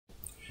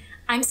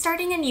I'm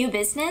starting a new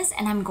business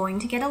and I'm going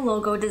to get a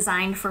logo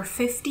designed for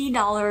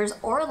 $50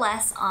 or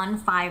less on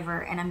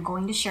Fiverr, and I'm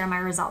going to share my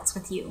results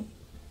with you.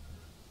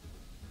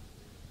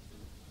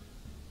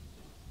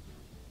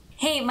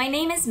 Hey, my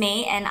name is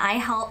May and I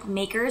help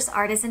makers,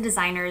 artists, and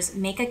designers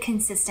make a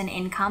consistent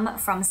income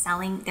from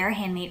selling their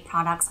handmade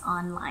products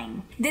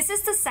online. This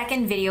is the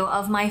second video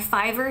of my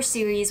Fiverr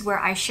series where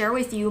I share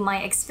with you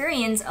my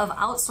experience of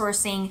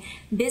outsourcing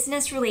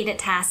business-related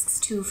tasks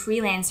to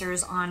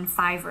freelancers on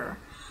Fiverr.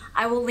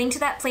 I will link to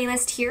that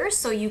playlist here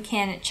so you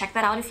can check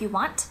that out if you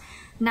want.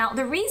 Now,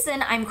 the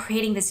reason I'm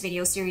creating this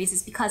video series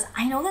is because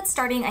I know that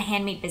starting a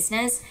handmade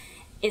business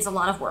is a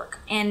lot of work,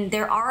 and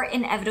there are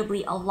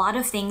inevitably a lot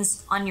of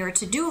things on your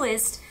to-do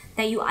list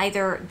that you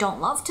either don't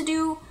love to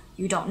do,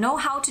 you don't know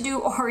how to do,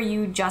 or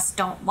you just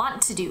don't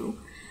want to do.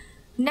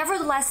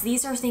 Nevertheless,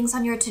 these are things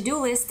on your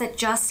to-do list that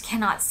just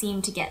cannot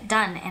seem to get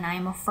done, and I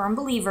am a firm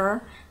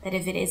believer that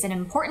if it is an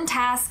important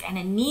task and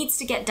it needs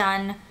to get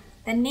done,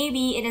 then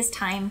maybe it is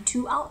time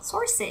to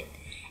outsource it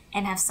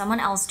and have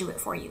someone else do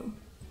it for you.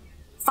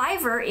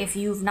 Fiverr, if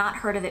you've not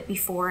heard of it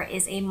before,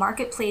 is a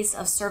marketplace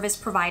of service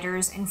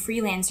providers and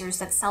freelancers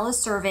that sell a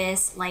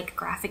service like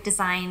graphic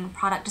design,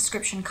 product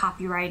description,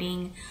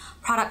 copywriting,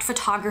 product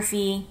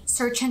photography,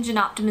 search engine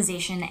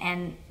optimization,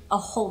 and a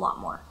whole lot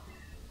more.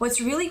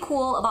 What's really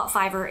cool about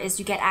Fiverr is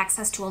you get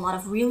access to a lot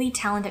of really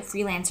talented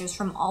freelancers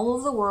from all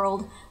over the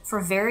world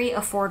for very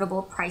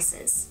affordable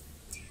prices.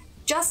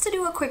 Just to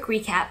do a quick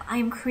recap, I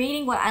am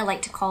creating what I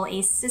like to call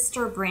a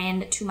sister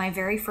brand to my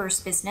very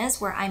first business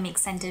where I make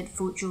scented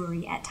food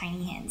jewelry at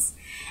Tiny Hands.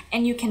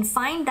 And you can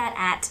find that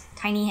at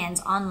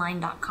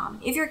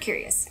tinyhandsonline.com if you're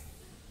curious.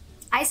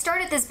 I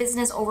started this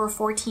business over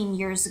 14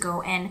 years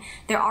ago and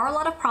there are a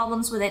lot of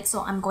problems with it,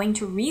 so I'm going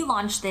to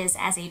relaunch this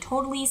as a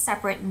totally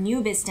separate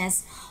new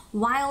business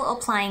while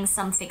applying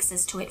some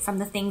fixes to it from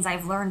the things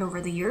I've learned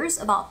over the years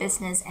about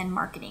business and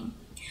marketing.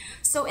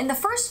 So in the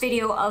first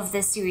video of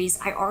this series,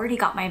 I already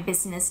got my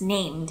business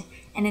named.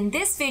 And in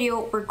this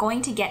video, we're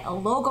going to get a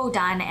logo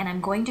done and I'm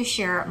going to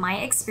share my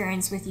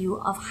experience with you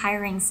of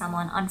hiring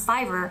someone on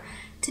Fiverr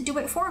to do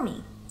it for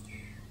me.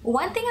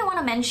 One thing I want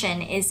to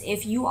mention is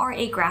if you are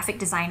a graphic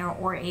designer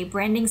or a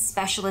branding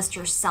specialist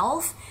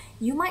yourself,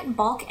 you might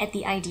balk at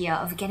the idea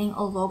of getting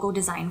a logo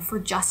design for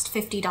just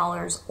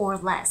 $50 or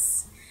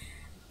less.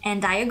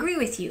 And I agree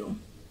with you.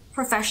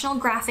 Professional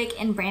graphic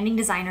and branding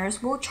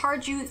designers will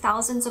charge you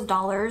thousands of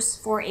dollars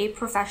for a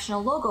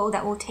professional logo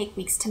that will take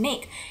weeks to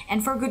make,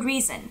 and for good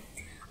reason.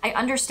 I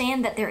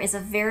understand that there is a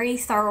very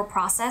thorough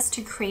process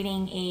to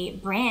creating a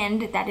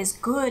brand that is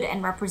good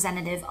and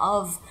representative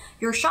of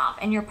your shop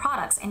and your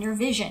products and your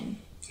vision.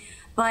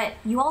 But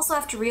you also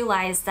have to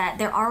realize that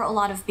there are a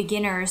lot of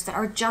beginners that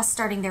are just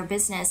starting their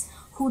business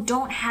who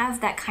don't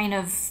have that kind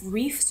of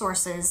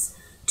resources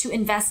to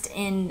invest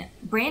in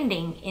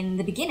branding in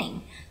the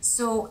beginning.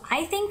 So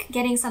I think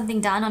getting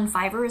something done on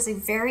Fiverr is a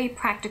very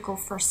practical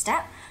first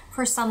step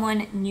for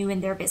someone new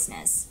in their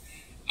business.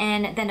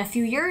 And then a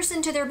few years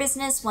into their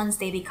business, once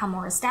they become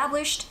more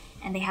established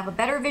and they have a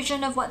better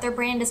vision of what their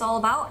brand is all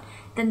about,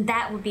 then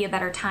that would be a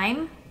better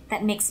time.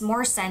 That makes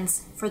more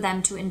sense for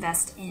them to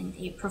invest in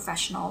a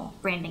professional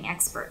branding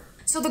expert.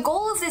 So the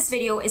goal of this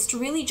video is to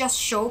really just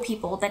show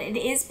people that it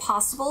is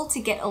possible to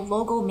get a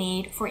logo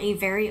made for a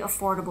very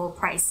affordable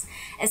price,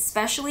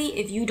 especially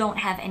if you don't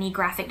have any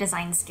graphic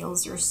design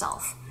skills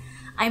yourself.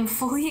 I'm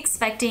fully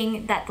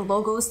expecting that the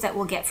logos that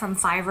we'll get from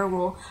Fiverr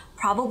will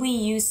probably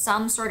use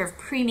some sort of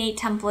pre-made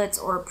templates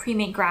or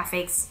pre-made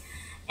graphics,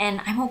 and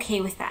I'm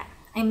okay with that.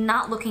 I'm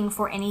not looking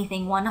for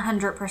anything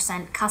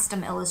 100%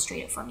 custom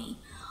illustrated for me.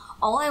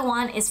 All I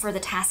want is for the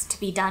task to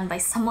be done by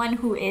someone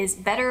who is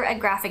better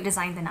at graphic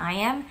design than I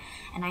am,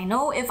 and I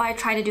know if I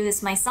try to do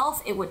this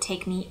myself, it would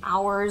take me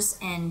hours,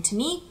 and to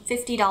me,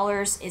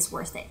 $50 is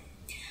worth it.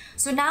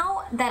 So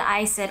now that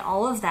I said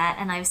all of that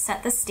and I've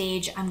set the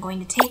stage, I'm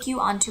going to take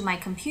you onto my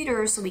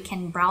computer so we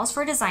can browse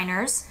for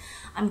designers.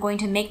 I'm going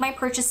to make my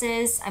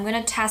purchases. I'm going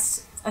to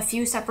test a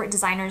few separate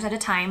designers at a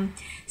time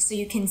so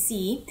you can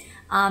see.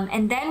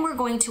 And then we're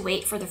going to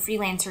wait for the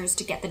freelancers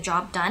to get the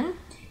job done.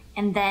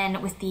 And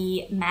then with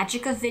the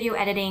magic of video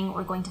editing,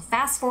 we're going to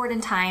fast forward in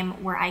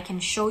time where I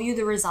can show you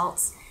the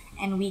results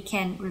and we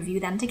can review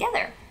them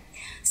together.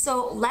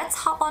 So let's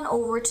hop on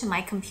over to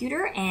my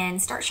computer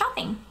and start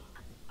shopping.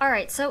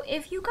 Alright, so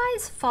if you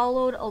guys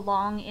followed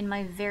along in my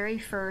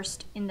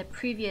in the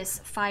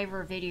previous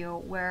Fiverr video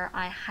where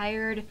I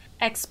hired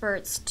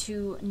experts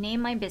to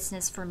name my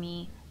business for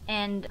me,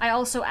 and I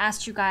also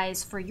asked you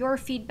guys for your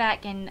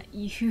feedback, and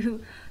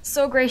you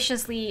so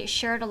graciously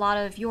shared a lot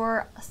of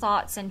your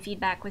thoughts and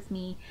feedback with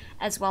me,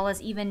 as well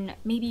as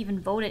maybe even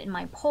voted in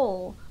my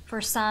poll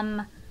for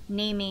some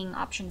naming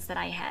options that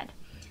I had.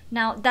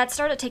 Now, that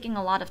started taking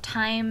a lot of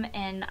time,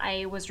 and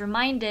I was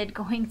reminded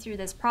going through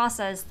this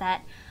process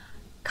that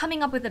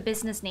coming up with a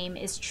business name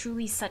is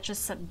truly such a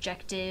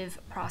subjective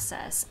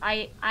process.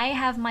 I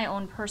have my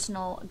own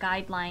personal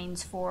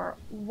guidelines for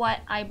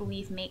what I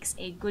believe makes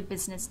a good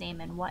business name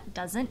and what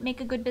doesn't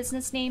make a good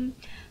business name.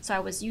 So I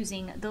was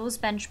using those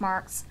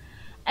benchmarks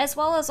as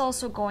well as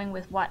also going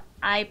with what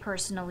I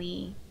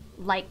personally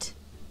liked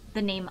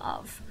the name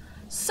of.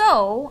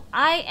 So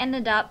I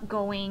ended up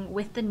going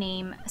with the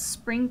name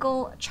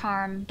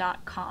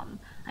sprinklecharm.com.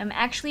 I'm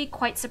actually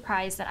quite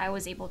surprised that I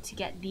was able to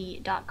get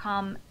the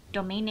 .com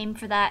domain name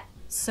for that,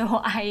 so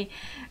I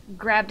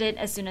grabbed it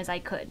as soon as I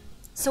could.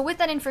 So with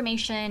that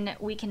information,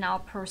 we can now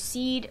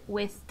proceed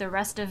with the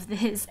rest of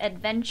this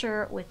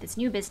adventure with this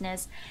new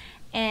business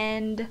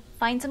and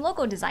find some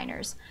logo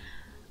designers.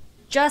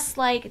 Just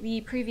like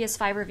the previous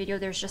Fiverr video,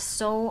 there's just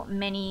so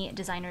many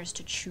designers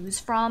to choose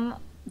from.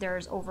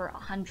 There's over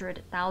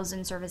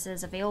 100,000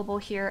 services available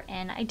here,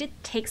 and I did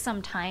take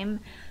some time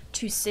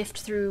to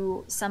sift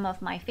through some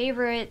of my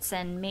favorites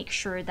and make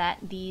sure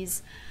that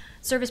these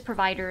service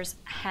providers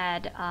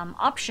had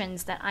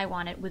options that I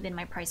wanted within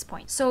my price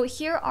point. So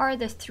here are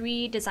the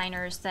 3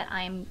 designers that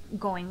I'm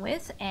going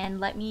with, and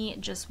let me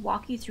just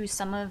walk you through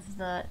some of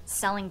the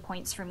selling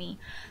points for me.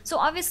 So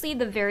obviously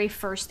the very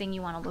first thing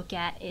you want to look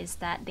at is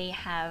that they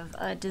have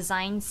a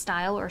design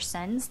style or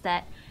sense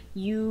that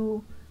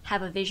you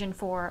have a vision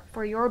for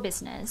your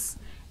business.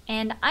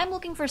 And I'm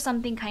looking for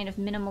something kind of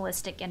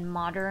minimalistic and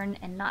modern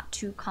and not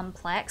too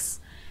complex,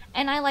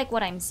 and I like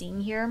what I'm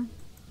seeing here.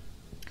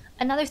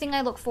 Another thing I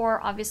look for,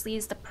 obviously,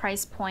 is the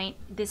price point.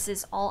 This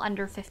is all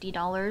under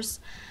 $50.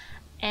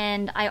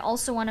 And I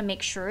also want to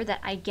make sure that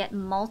I get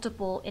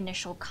multiple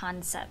initial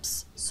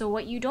concepts. So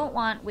what you don't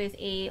want with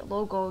a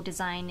logo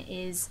design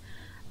is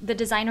the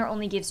designer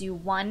only gives you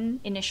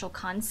one initial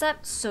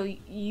concept, so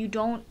you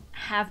don't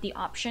have the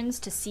options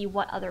to see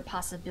what other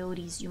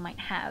possibilities you might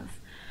have.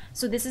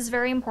 So this is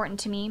very important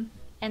to me.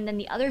 And then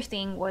the other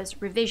thing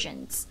was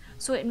revisions.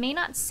 So it may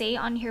not say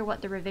on here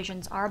what the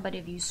revisions are, but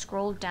if you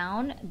scroll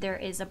down, there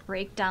is a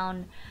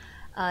breakdown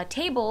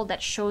table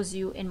that shows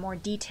you in more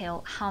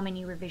detail how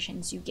many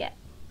revisions you get.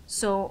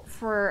 So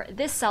for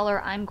this seller,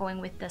 I'm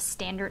going with the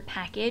standard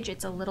package.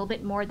 It's a little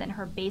bit more than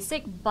her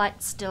basic,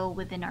 but still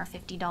within our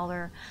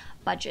 $50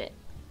 budget.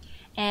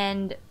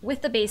 And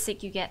with the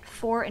basic, you get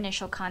 4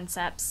 initial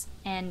concepts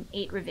and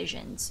 8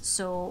 revisions.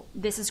 So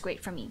this is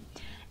great for me.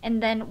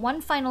 And then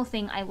one final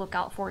thing I look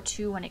out for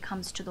too when it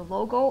comes to the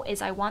logo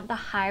is I want the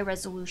high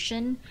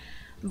resolution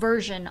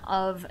version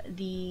of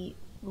the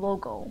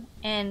logo.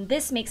 And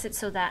this makes it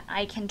so that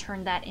I can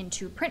turn that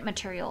into print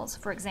materials,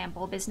 for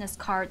example, business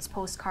cards,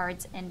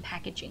 postcards, and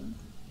packaging.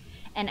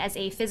 And as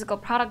a physical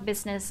product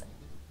business,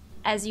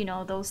 as you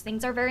know, those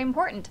things are very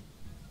important.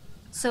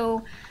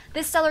 So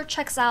this seller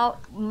checks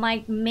out.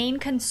 My main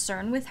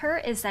concern with her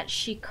is that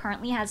she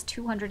currently has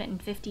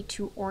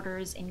 252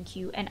 orders in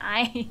queue, and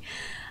I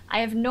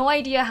have no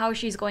idea how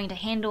she's going to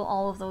handle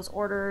all of those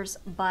orders,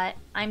 but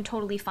I'm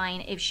totally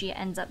fine if she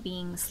ends up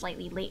being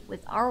slightly late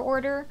with our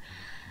order.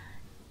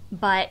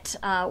 But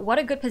what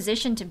a good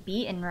position to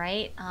be in,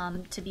 right?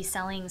 To be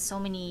selling so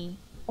many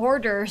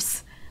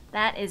orders,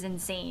 that is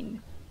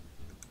insane.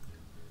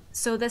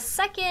 So the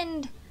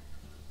second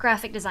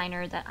graphic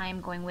designer that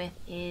I'm going with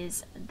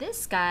is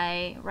this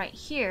guy right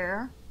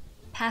here,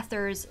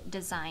 Pathers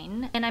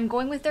Design. And I'm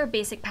going with their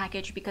basic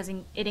package because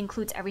it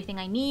includes everything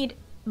I need,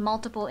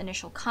 multiple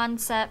initial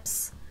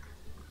concepts.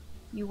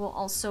 You will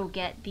also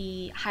get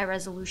the high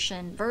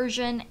resolution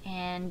version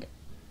and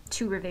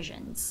 2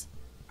 revisions.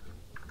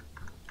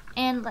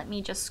 And let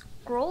me just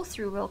scroll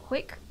through real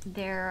quick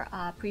their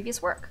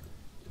previous work.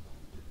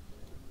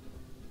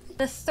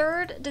 The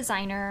third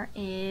designer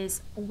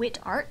is Wit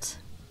Art,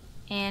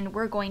 and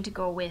we're going to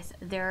go with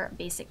their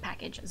basic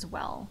package as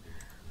well.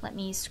 Let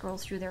me scroll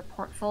through their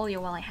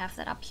portfolio while I have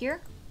that up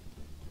here.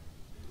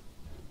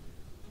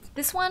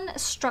 This one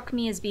struck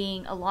me as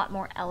being a lot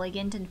more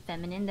elegant and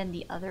feminine than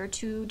the other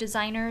 2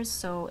 designers,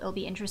 so it'll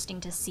be interesting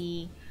to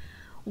see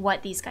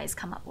what these guys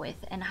come up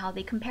with and how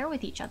they compare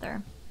with each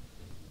other.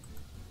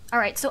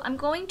 Alright, so I'm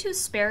going to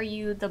spare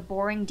you the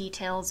boring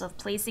details of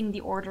placing the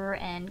order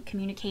and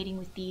communicating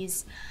with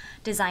these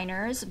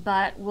designers,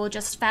 but we'll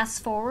just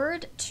fast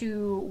forward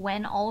to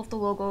when all of the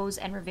logos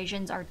and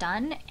revisions are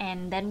done,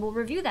 and then we'll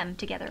review them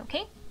together,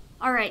 okay?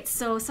 Alright,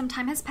 so some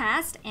time has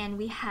passed and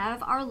we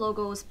have our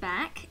logos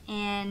back,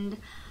 and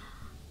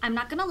I'm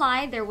not gonna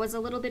lie, there was a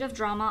little bit of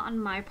drama on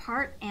my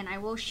part, and I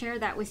will share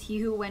that with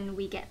you when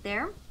we get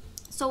there.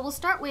 So we'll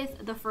start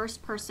with the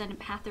first person,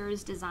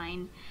 Pathers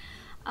Design.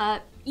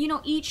 You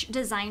know, each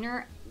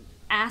designer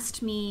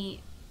asked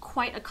me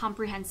quite a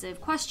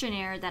comprehensive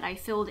questionnaire that I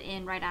filled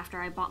in right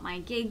after I bought my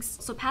gigs.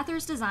 So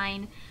Pathers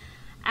Design,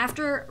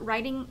 after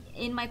writing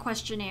in my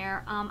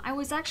questionnaire, I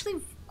was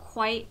actually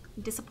quite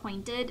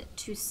disappointed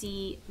to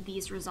see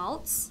these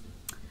results.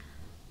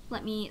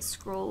 Let me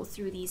scroll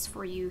through these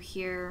for you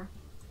here.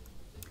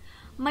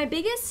 My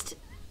biggest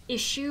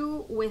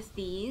issue with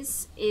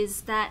these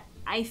is that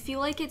I feel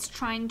like it's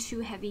trying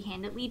too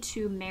heavy-handedly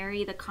to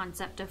marry the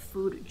concept of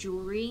food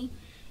jewelry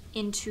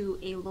into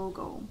a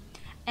logo.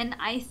 And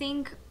I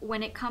think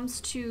when it comes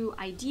to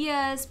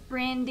ideas,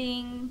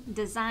 branding,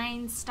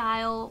 design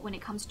style, when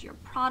it comes to your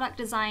product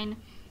design,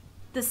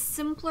 the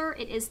simpler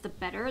it is, the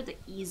better, the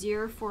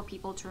easier for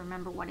people to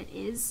remember what it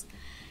is.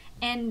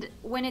 And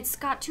when it's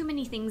got too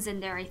many things in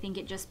there, I think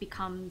it just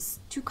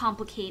becomes too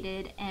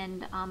complicated,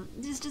 and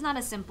it's just not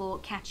a simple,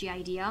 catchy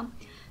idea.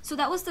 So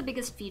that was the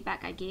biggest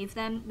feedback I gave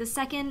them. The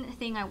second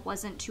thing I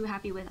wasn't too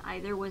happy with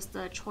either was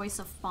the choice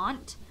of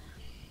font.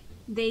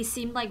 They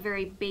seemed like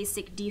very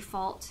basic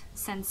default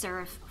sans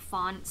serif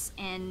fonts,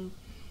 and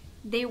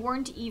they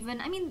weren't even,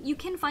 I mean, you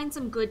can find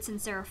some good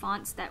sans serif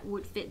fonts that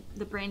would fit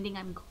the branding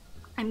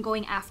I'm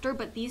going after,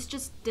 but these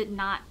just did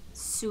not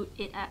suit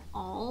it at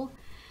all.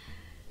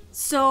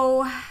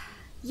 So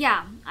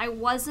yeah, I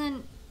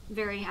wasn't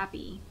very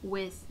happy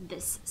with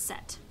this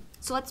set.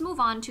 So let's move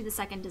on to the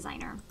second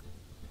designer.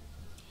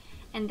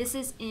 And this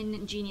is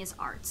in Genius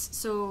Arts.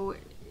 So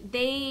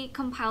they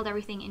compiled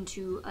everything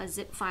into a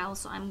zip file,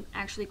 so I'm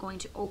actually going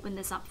to open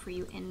this up for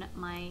you in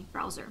my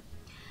browser.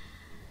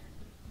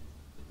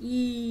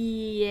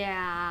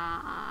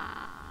 Yeah.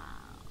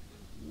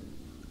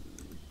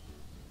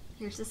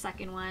 Here's the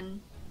second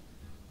one.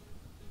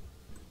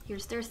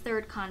 Here's their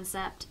third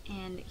concept,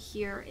 and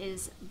here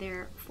is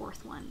their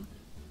fourth one.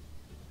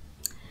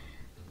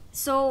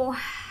 So,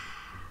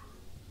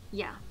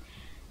 yeah.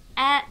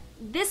 At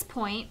this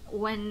point,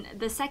 when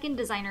the second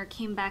designer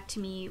came back to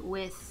me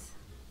with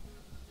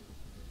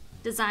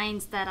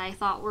designs that I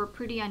thought were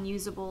pretty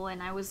unusable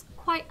and I was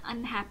quite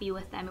unhappy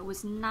with them, it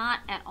was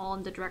not at all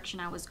in the direction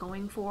I was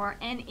going for.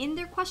 And in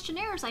their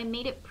questionnaires, I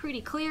made it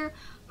pretty clear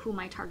who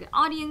my target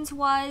audience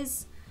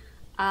was,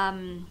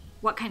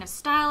 what kind of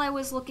style I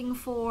was looking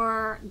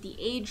for, the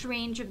age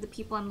range of the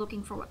people I'm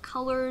looking for, what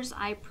colors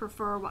I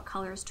prefer, what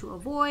colors to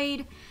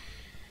avoid,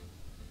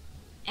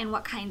 and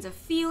what kinds of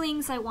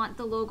feelings I want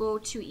the logo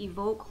to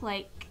evoke.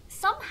 Like,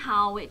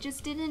 somehow it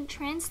just didn't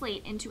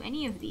translate into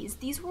any of these.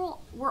 These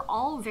were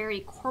all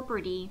very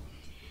corporate-y.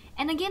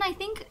 And again, I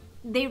think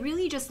they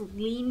really just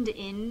leaned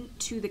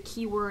into the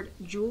keyword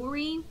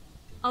jewelry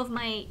of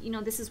my, you know,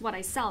 this is what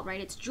I sell,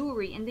 right? It's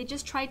jewelry. And they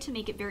just tried to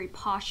make it very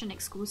posh and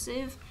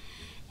exclusive,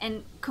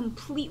 and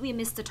completely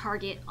missed the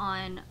target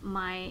on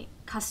my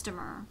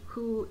customer,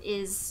 who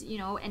is, you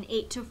know, an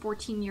 8 to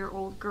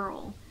 14-year-old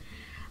girl.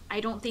 I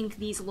don't think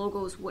these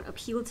logos would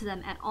appeal to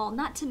them at all.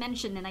 Not to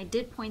mention, and I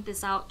did point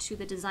this out to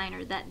the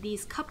designer, that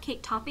these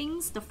cupcake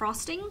toppings, the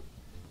frosting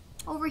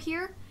over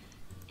here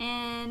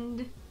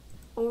and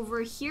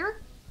over here,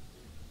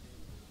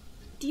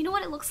 do you know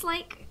what it looks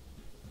like?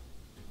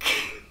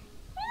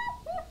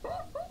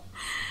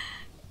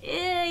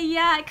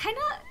 Yeah, it kind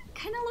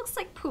of looks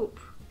like poop.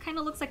 Kind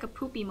of looks like a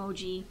poop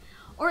emoji,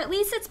 or at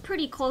least it's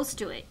pretty close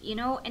to it, you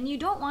know. And you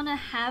don't want to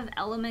have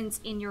elements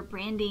in your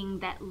branding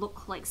that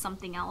look like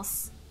something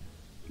else.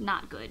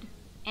 Not good.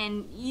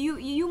 And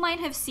you might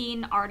have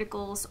seen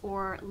articles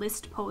or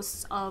list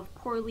posts of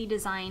poorly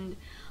designed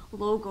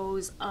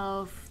logos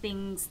of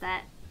things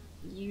that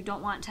you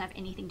don't want to have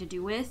anything to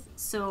do with.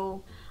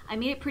 So I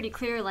made it pretty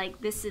clear,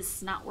 like, this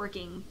is not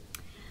working.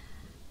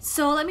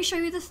 So let me show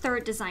you the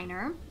third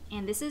designer,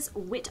 and this is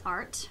Wit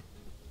Art.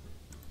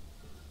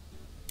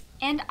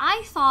 And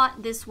I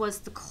thought this was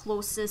the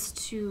closest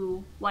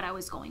to what I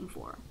was going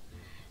for.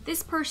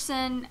 This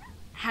person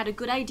had a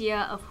good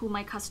idea of who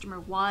my customer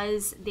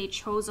was. They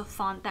chose a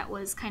font that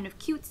was kind of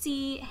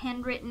cutesy,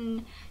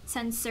 handwritten,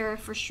 sans serif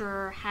for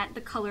sure, had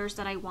the colors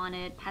that I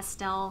wanted,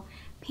 pastel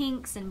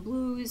pinks and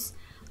blues.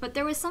 But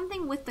there was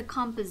something with the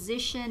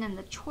composition and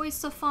the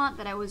choice of font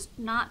that I was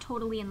not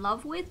totally in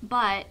love with,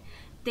 but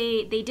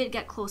they did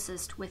get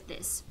closest with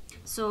this.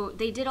 So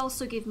they did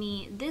also give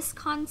me this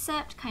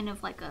concept, kind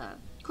of like a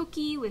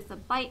cookie with a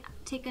bite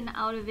taken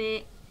out of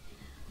it.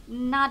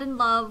 Not in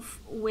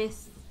love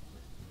with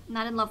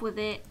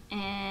it.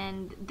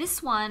 And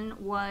this one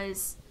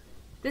was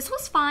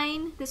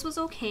fine. This was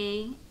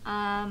okay.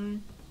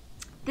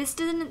 This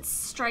didn't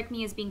strike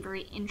me as being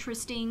very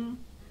interesting,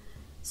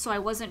 so I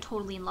wasn't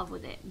totally in love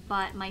with it.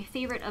 But my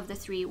favorite of the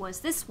three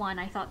was this one.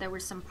 I thought there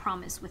was some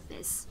promise with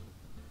this.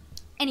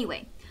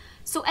 Anyway,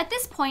 so at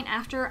this point,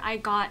 after I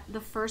got the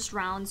first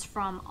rounds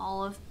from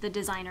all of the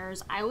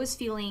designers, I was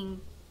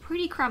feeling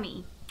pretty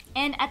crummy.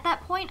 And at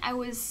that point, I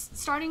was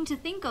starting to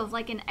think of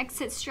like an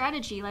exit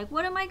strategy. Like,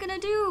 what am I gonna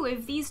do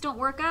if these don't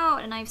work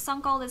out and I've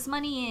sunk all this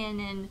money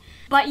in?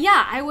 But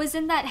yeah, I was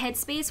in that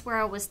headspace where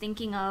I was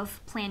thinking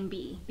of plan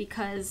B,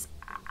 because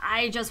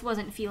I just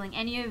wasn't feeling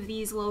any of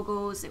these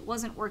logos. It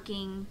wasn't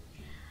working.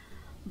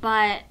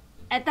 But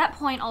at that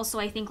point also,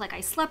 I think like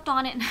I slept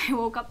on it and I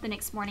woke up the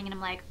next morning and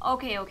I'm like,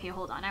 okay,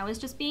 hold on. I was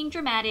just being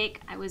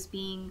dramatic. I was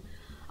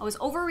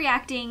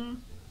overreacting.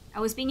 I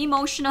was being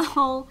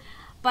emotional.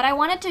 But I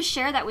wanted to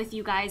share that with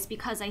you guys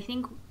because I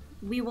think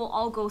we will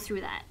all go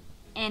through that.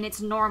 And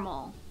it's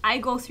normal. I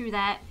go through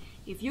that.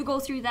 If you go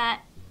through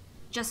that,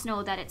 just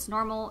know that it's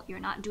normal. You're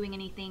not doing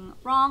anything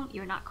wrong.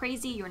 You're not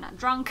crazy. You're not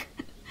drunk.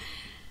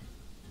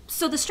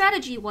 So the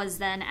strategy was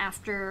then,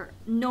 after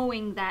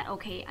knowing that,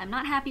 okay, I'm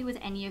not happy with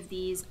any of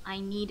these, I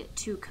need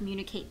to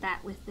communicate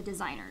that with the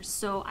designers.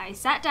 So I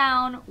sat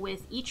down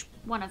with each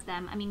one of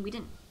them. I mean, we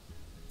didn't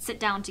sit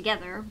down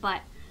together,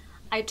 but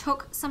I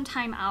took some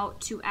time out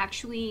to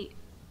actually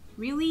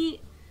really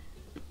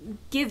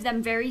give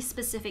them very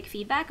specific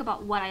feedback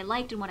about what I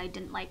liked and what I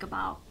didn't like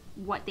about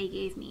what they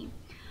gave me.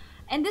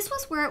 And this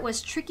was where it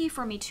was tricky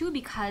for me too,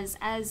 because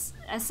as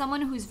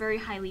someone who's very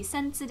highly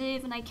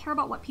sensitive and I care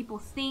about what people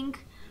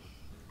think,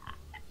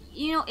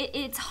 you know,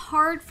 it's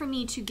hard for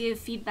me to give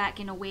feedback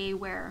in a way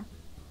where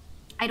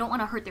I don't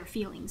want to hurt their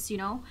feelings, you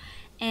know?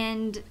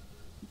 And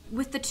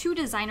with the two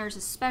designers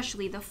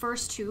especially, the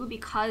first two,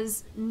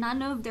 because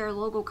none of their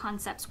logo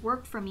concepts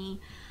worked for me,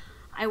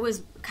 I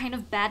was kind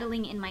of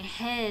battling in my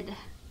head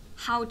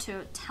how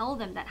to tell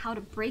them that, how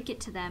to break it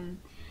to them,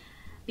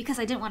 because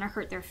I didn't want to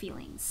hurt their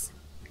feelings.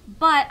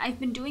 But I've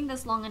been doing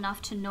this long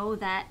enough to know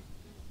that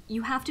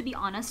you have to be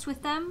honest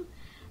with them.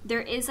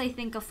 There is, I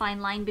think, a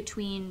fine line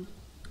between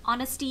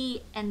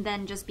honesty and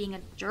then just being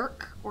a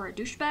jerk or a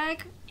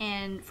douchebag.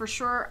 And for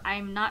sure,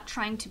 I'm not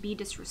trying to be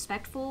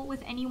disrespectful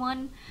with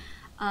anyone.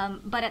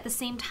 But at the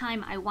same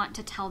time, I want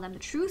to tell them the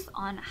truth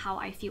on how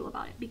I feel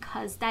about it,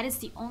 because that is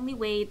the only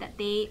way that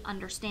they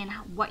understand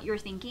what you're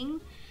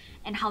thinking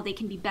and how they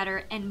can be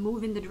better and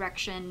move in the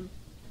direction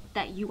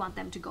that you want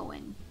them to go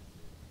in.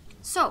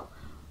 So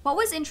what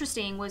was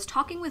interesting was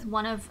talking with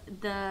one of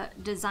the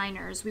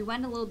designers. We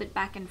went a little bit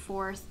back and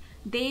forth.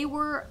 They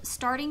were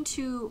starting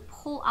to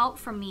pull out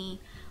from me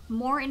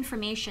more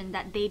information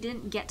that they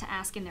didn't get to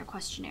ask in their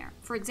questionnaire.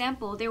 For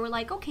example, they were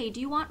like, okay, do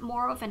you want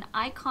more of an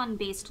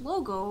icon-based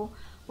logo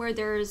where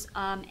there's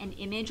an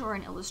image or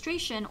an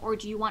illustration, or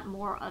do you want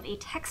more of a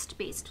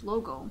text-based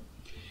logo?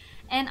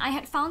 And I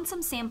had found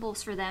some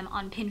samples for them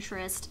on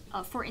Pinterest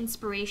for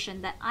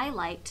inspiration that I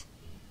liked,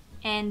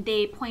 and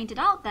they pointed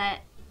out that,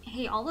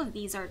 hey, all of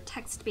these are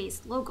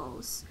text-based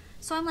logos.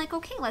 So I'm like,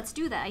 okay, let's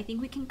do that. I think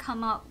we can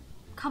come up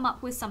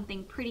with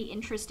something pretty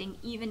interesting,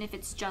 even if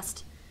it's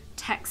just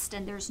text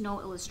and there's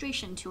no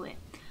illustration to it.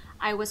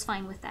 I was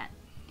fine with that.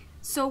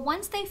 So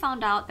once they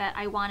found out that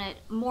I wanted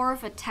more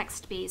of a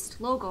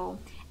text-based logo,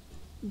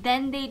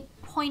 then they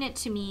pointed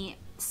to me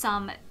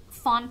some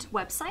font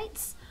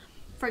websites.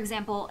 For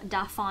example,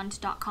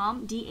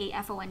 dafont.com,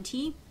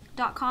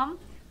 dafont.com,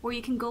 where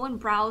you can go and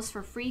browse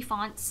for free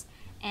fonts,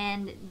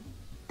 and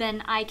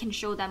then I can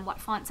show them what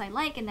fonts I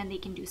like, and then they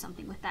can do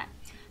something with that.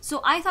 So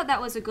I thought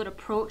that was a good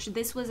approach.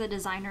 This was a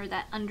designer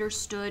that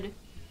understood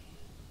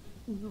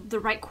the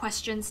right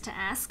questions to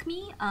ask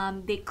me.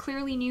 They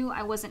clearly knew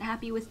I wasn't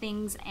happy with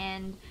things,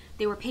 and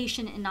they were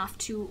patient enough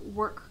to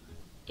work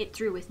it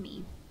through with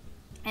me.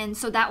 And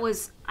so that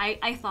was,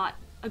 I thought,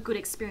 a good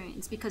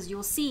experience, because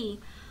you'll see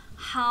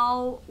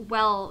how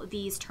well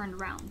these turned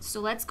around. So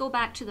let's go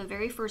back to the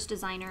very first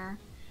designer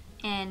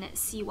and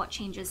see what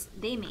changes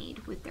they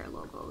made with their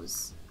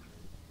logos.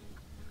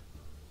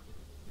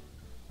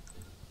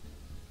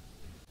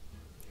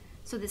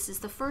 So this is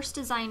the first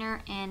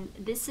designer, and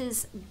this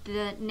is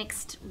the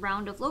next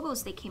round of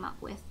logos they came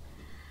up with.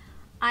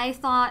 I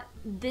thought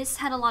this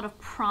had a lot of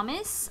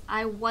promise.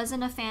 I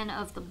wasn't a fan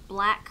of the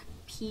black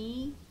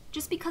P,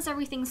 just because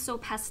everything's so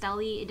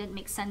pastel-y. It didn't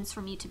make sense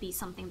for me to be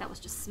something that was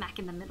just smack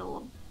in the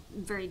middle,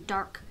 very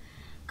dark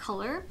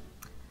color.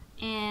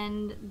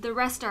 And the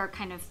rest are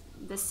kind of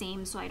the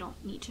same, so I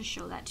don't need to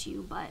show that to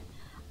you, but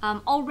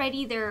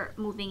already they're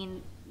moving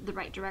in the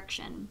right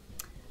direction.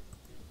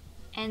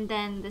 And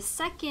then the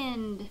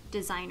second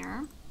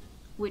designer,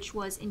 which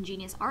was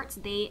Ingenious Arts,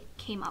 they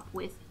came up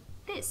with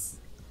this.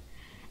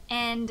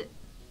 And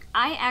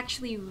I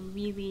actually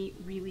really,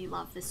 really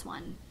love this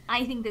one.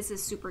 I think this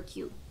is super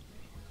cute.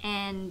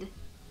 And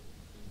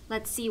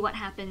let's see what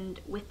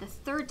happened with the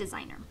third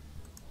designer.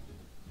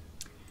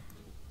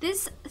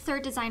 This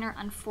third designer,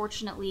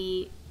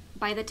 unfortunately,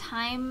 by the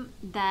time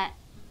that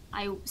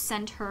I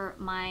sent her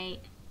my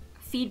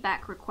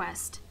feedback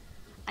request,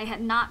 I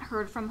had not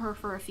heard from her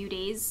for a few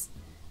days.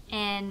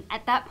 And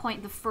at that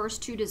point, the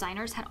first two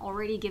designers had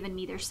already given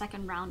me their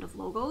second round of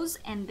logos,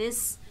 and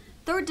this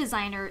third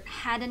designer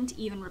hadn't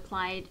even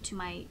replied to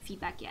my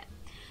feedback yet.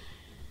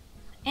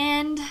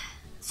 And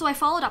so I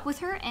followed up with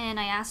her, and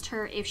I asked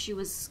her if she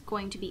was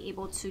going to be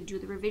able to do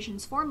the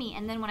revisions for me.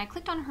 And then when I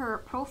clicked on her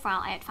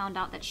profile, I had found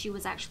out that she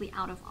was actually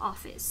out of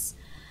office.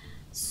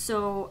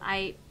 So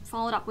I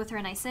followed up with her,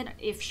 and I said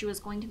if she was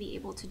going to be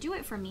able to do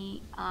it for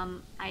me.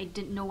 I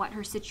didn't know what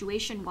her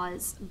situation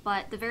was,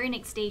 but the very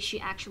next day she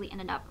actually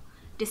ended up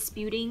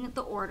disputing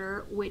the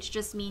order, which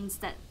just means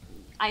that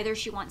either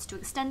she wants to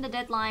extend the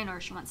deadline or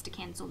she wants to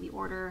cancel the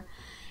order.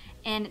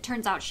 And it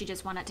turns out she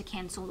just wanted to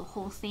cancel the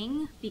whole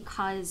thing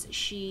because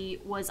she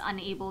was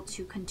unable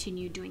to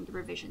continue doing the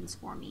revisions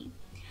for me.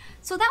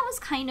 So that was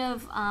kind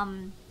of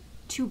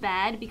too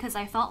bad, because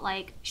I felt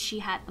like she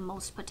had the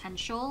most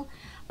potential,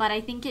 but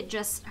I think it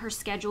just, her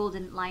schedule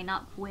didn't line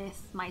up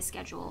with my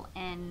schedule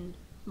and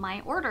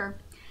my order.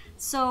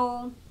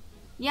 So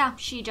yeah,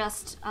 she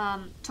just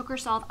took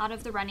herself out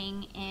of the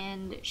running,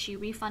 and she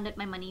refunded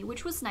my money,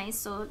 which was nice,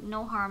 so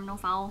no harm, no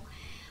foul.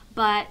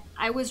 But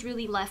I was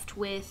really left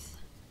with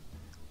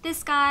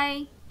this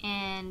guy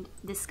and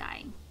this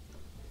guy.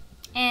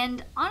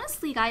 And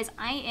honestly, guys,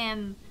 I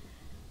am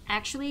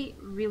actually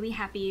really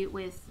happy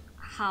with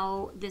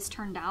how this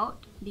turned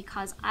out,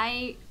 because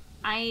I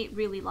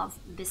really love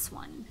this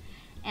one,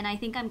 and I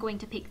think I'm going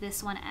to pick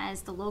this one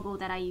as the logo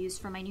that I use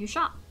for my new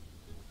shop.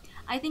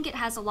 I think it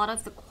has a lot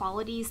of the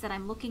qualities that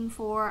I'm looking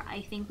for.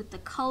 I think with the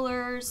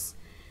colors,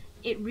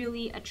 it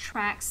really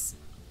attracts.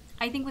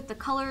 I think with the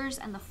colors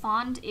and the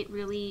font, it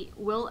really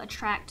will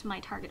attract my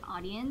target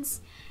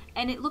audience.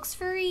 And it looks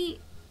very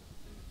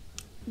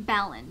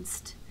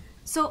balanced.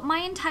 So my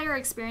entire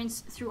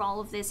experience through all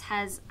of this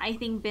has, I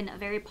think, been a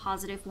very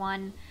positive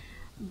one.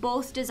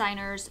 Both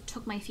designers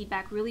took my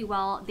feedback really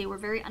well. They were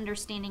very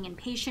understanding and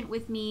patient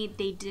with me.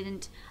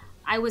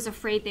 I was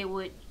afraid they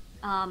would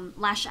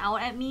lash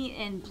out at me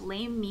and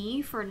blame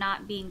me for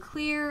not being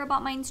clear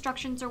about my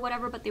instructions or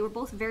whatever, but they were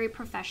both very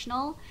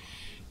professional.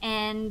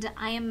 And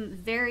I am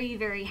very,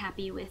 very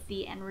happy with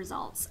the end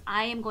results.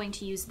 I am going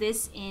to use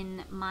this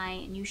in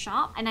my new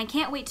shop, and I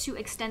can't wait to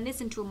extend this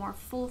into a more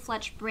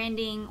full-fledged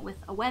branding with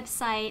a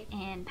website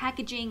and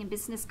packaging and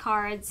business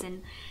cards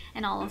and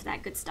all of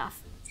that good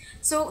stuff.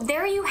 So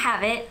there you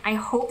have it. I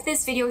hope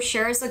this video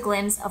shares a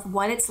glimpse of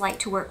what it's like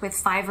to work with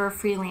Fiverr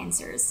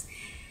freelancers.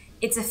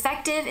 It's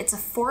effective, it's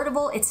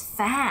affordable, it's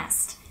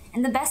fast.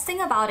 And the best thing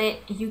about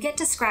it, you get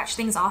to scratch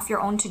things off your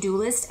own to-do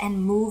list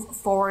and move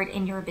forward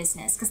in your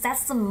business, because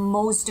that's the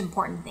most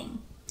important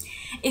thing.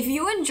 If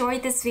you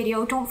enjoyed this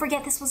video, don't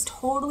forget this was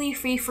totally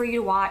free for you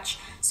to watch,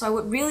 so I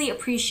would really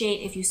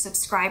appreciate if you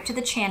subscribe to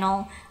the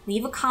channel,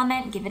 leave a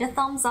comment, give it a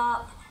thumbs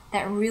up.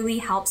 That really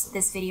helps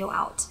this video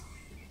out.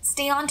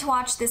 Stay on to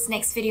watch this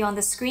next video on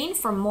the screen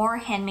for more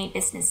handmade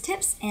business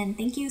tips, and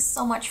thank you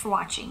so much for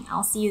watching.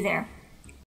 I'll see you there.